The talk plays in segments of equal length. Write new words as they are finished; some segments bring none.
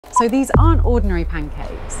So these aren't ordinary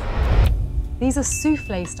pancakes. These are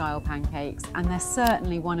soufflé-style pancakes, and they're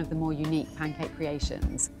certainly one of the more unique pancake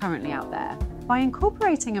creations currently out there. By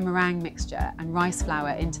incorporating a meringue mixture and rice flour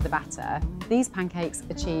into the batter, these pancakes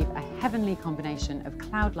achieve a heavenly combination of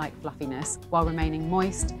cloud-like fluffiness while remaining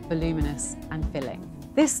moist, voluminous, and filling.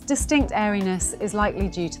 This distinct airiness is likely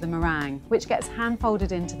due to the meringue, which gets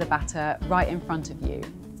hand-folded into the batter right in front of you.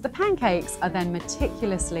 The pancakes are then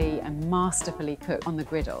meticulously and masterfully cooked on the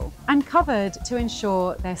griddle and covered to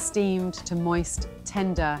ensure they're steamed to moist,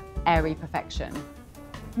 tender, airy perfection.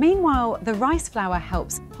 Meanwhile, the rice flour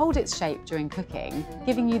helps hold its shape during cooking,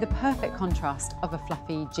 giving you the perfect contrast of a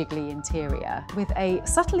fluffy, jiggly interior with a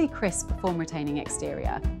subtly crisp, form-retaining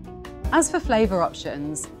exterior. As for flavour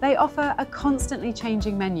options, they offer a constantly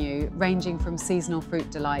changing menu ranging from seasonal fruit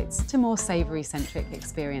delights to more savoury-centric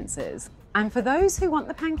experiences. And for those who want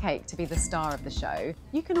the pancake to be the star of the show,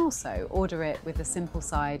 you can also order it with a simple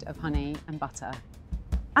side of honey and butter.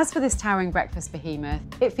 As for this towering breakfast behemoth,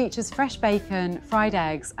 it features fresh bacon, fried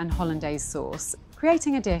eggs and hollandaise sauce,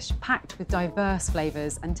 creating a dish packed with diverse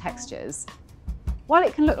flavours and textures. While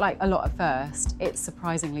it can look like a lot at first, it's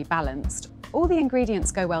surprisingly balanced. All the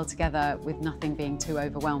ingredients go well together with nothing being too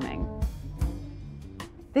overwhelming.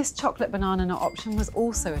 This chocolate banana nut option was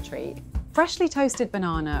also a treat. Freshly toasted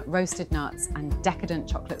banana, roasted nuts and decadent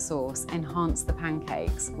chocolate sauce enhance the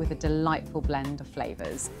pancakes with a delightful blend of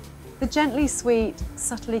flavours. The gently sweet,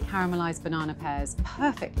 subtly caramelised banana pairs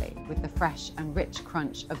perfectly with the fresh and rich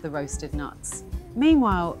crunch of the roasted nuts.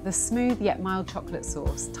 Meanwhile, the smooth yet mild chocolate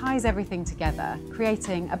sauce ties everything together,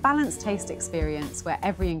 creating a balanced taste experience where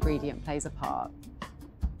every ingredient plays a part.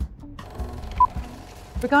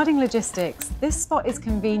 Regarding logistics, this spot is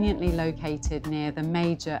conveniently located near the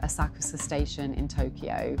major Asakusa Station in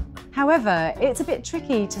Tokyo. However, it's a bit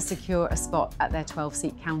tricky to secure a spot at their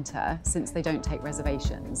 12-seat counter since they don't take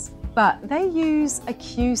reservations. But they use a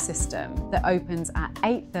queue system that opens at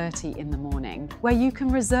 8:30 in the morning, where you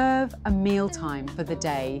can reserve a meal time for the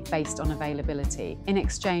day based on availability in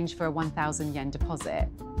exchange for a 1,000 yen deposit.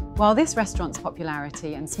 While this restaurant's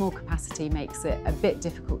popularity and small capacity makes it a bit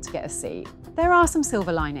difficult to get a seat, there are some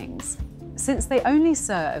silver linings. Since they only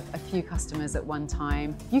serve a few customers at one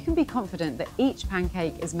time, you can be confident that each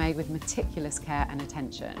pancake is made with meticulous care and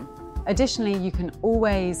attention. Additionally, you can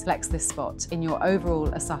always flex this spot in your overall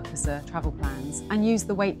Asakusa travel plans and use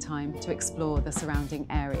the wait time to explore the surrounding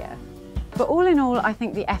area. But all in all, I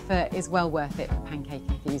think the effort is well worth it for pancake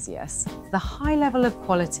enthusiasts. The high level of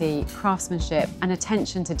quality, craftsmanship and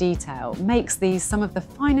attention to detail makes these some of the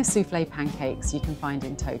finest soufflé pancakes you can find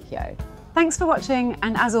in Tokyo. Thanks for watching,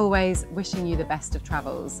 and as always, wishing you the best of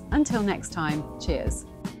travels. Until next time, cheers.